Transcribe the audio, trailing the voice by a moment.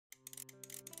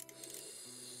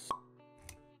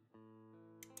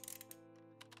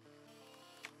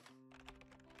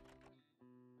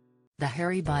the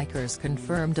Harry Bikers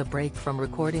confirmed a break from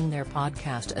recording their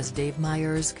podcast as Dave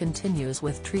Meyers continues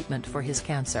with treatment for his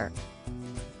cancer.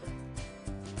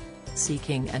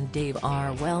 Seeking and Dave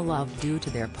are well loved due to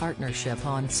their partnership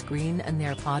on screen, and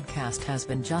their podcast has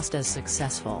been just as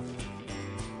successful.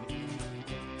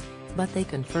 But they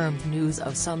confirmed news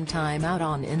of some time out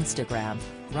on Instagram,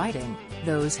 writing,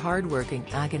 "Those hardworking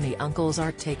agony uncles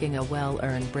are taking a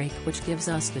well-earned break, which gives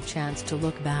us the chance to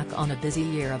look back on a busy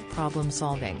year of problem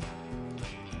solving."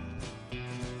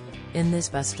 In this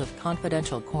best of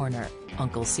confidential corner,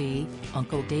 Uncle C,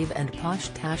 Uncle Dave and Posh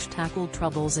Tash tackle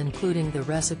troubles including the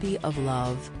recipe of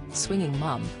love, swinging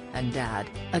mum, and dad,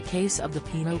 a case of the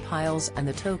Pinot piles and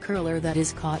the toe curler that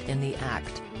is caught in the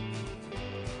act.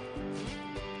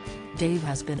 Dave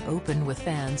has been open with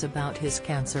fans about his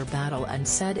cancer battle and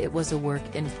said it was a work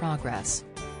in progress.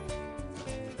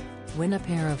 Win a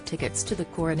pair of tickets to the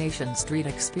Coronation Street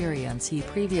Experience. He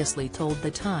previously told The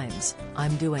Times,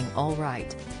 "I'm doing all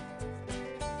right.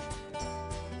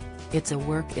 It's a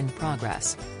work in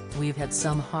progress. We've had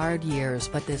some hard years,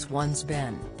 but this one's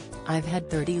been. I've had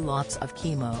 30 lots of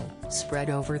chemo, spread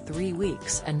over 3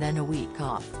 weeks and then a week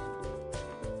off.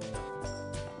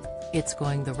 It's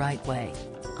going the right way.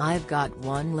 I've got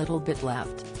one little bit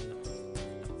left."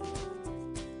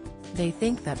 They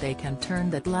think that they can turn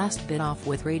that last bit off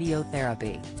with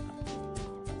radiotherapy.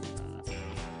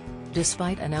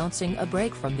 Despite announcing a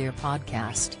break from their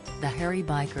podcast, the Harry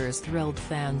Bikers thrilled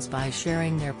fans by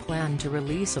sharing their plan to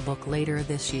release a book later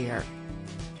this year.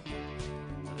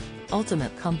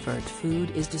 Ultimate comfort food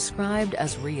is described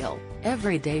as real,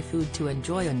 everyday food to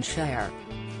enjoy and share.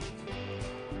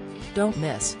 Don't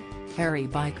miss Harry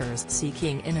Bikers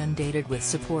seeking inundated with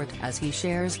support as he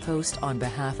shares post on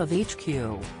behalf of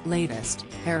HQ. Latest,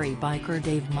 Harry Biker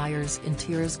Dave Meyers in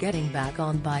tears getting back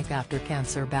on bike after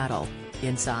cancer battle.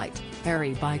 Insight,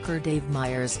 Harry Biker Dave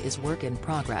Meyers is work in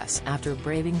progress after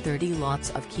braving 30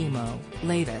 lots of chemo.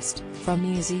 Latest, from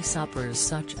easy suppers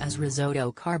such as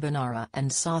risotto carbonara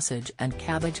and sausage and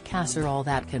cabbage casserole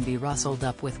that can be rustled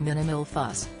up with minimal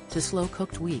fuss, to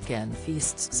slow-cooked weekend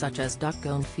feasts such as duck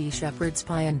confit, shepherd's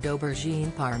pie and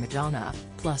aubergine parmigiana,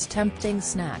 plus tempting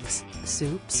snacks,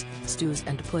 soups, stews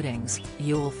and puddings.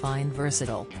 You'll find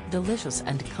versatile, delicious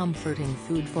and comforting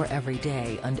food for every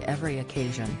day and every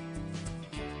occasion.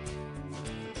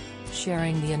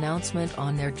 Sharing the announcement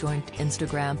on their joint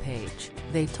Instagram page,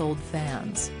 they told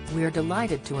fans, "We're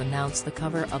delighted to announce the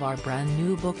cover of our brand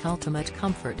new book Ultimate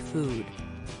Comfort Food.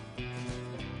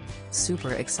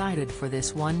 Super excited for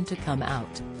this one to come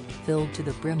out. Filled to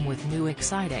the brim with new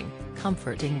exciting,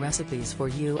 comforting recipes for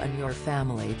you and your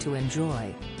family to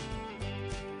enjoy."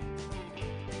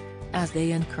 As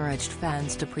they encouraged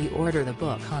fans to pre-order the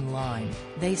book online,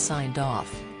 they signed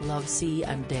off, "Love C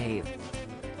and Dave."